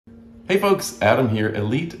Hey folks, Adam here,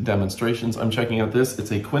 Elite Demonstrations. I'm checking out this.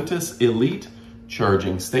 It's a Quntis Elite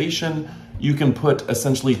charging station. You can put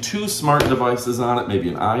essentially two smart devices on it, maybe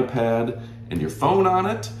an iPad and your phone on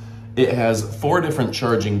it. It has 4 different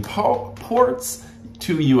charging ports,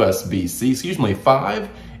 2 USB-C, 5,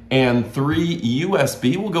 and 3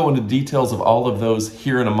 USB. We'll go into details of all of those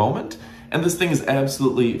here in a moment. And this thing is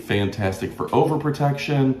absolutely fantastic for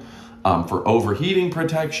overprotection, for overheating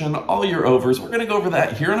protection, all your overs. We're gonna go over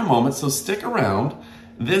that here in a moment, so stick around.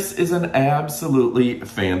 This is an absolutely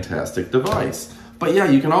fantastic device. But yeah,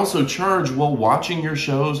 you can also charge while watching your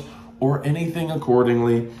shows or anything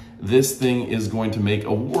accordingly. This thing is going to make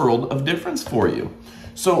a world of difference for you.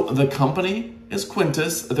 So the company is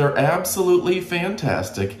Quntis. They're absolutely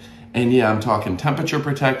fantastic. And yeah, I'm talking temperature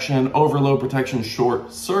protection, overload protection,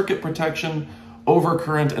 short circuit protection,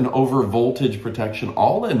 overcurrent and over voltage protection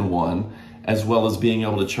all in one, as well as being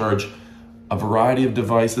able to charge a variety of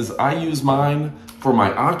devices. I use mine for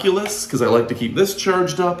my Oculus because I like to keep this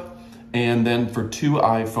charged up, and then for 2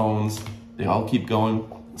 iPhones, they all keep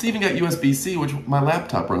going. It's even got USB-C, which my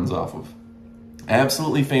laptop runs off of.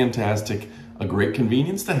 Absolutely fantastic, a great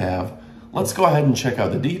convenience to have. Let's go ahead and check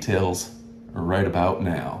out the details right about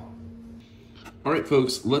now. All right,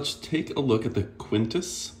 folks, let's take a look at the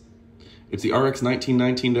Quntis. It's the RX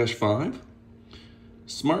 1919-5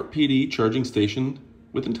 Smart PD charging station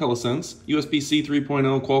with IntelliSense, USB-C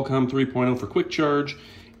 3.0, Qualcomm 3.0 for quick charge,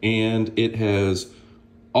 and it has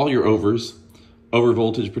all your overs, over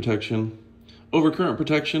voltage protection, over current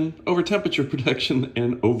protection, over temperature protection,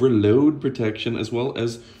 and overload protection, as well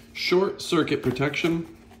as short circuit protection.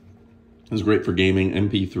 It's great for gaming,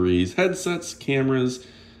 MP3s, headsets, cameras,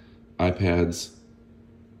 iPads,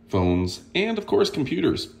 phones, and of course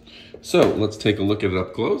computers. So let's take a look at it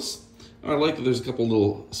up close. I like that there's a couple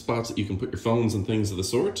little spots that you can put your phones and things of the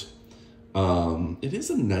sort. It is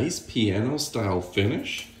a nice piano style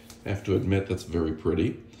finish. I have to admit that's very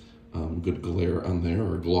pretty. Good glare on there,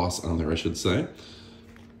 or gloss on there I should say.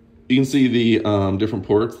 You can see the different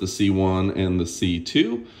ports, the C1 and the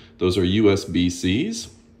C2. Those are USB-Cs.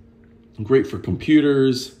 Great for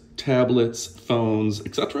computers, tablets, phones,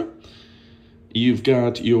 etc. You've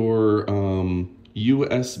got your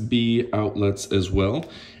USB outlets as well.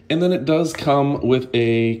 And then it does come with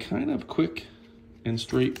a kind of quick and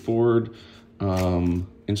straightforward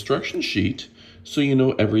instruction sheet so you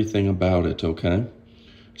know everything about it, okay?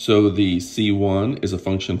 So the C1 is a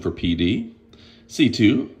function for PD,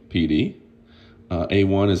 C2, PD,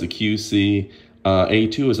 A1 is a QC,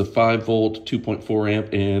 A2 is a 5 volt, 2.4 amp,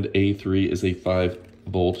 and A3 is a 5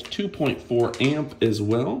 volt, 2.4 amp as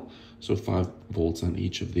well. So 5 volts on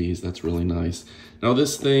each of these. That's really nice. Now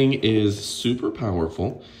this thing is super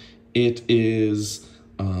powerful. It is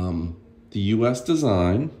the US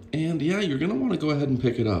design, and yeah, you're gonna wanna go ahead and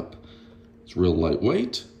pick it up. It's real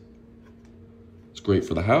lightweight. It's great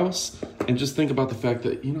for the house. And just think about the fact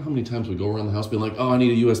that, you know how many times we go around the house being like, oh, I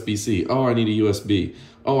need a USB-C. Oh, I need a USB.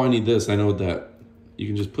 Oh, I need this, I know that. You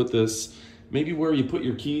can just put this maybe where you put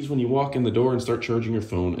your keys when you walk in the door and start charging your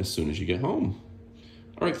phone as soon as you get home.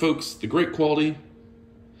 All right, folks, the great quality.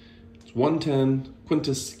 It's 110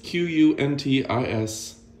 Quntis,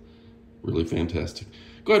 Quntis. Really fantastic.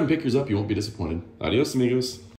 Go ahead and pick yours up. You won't be disappointed. Adios, amigos.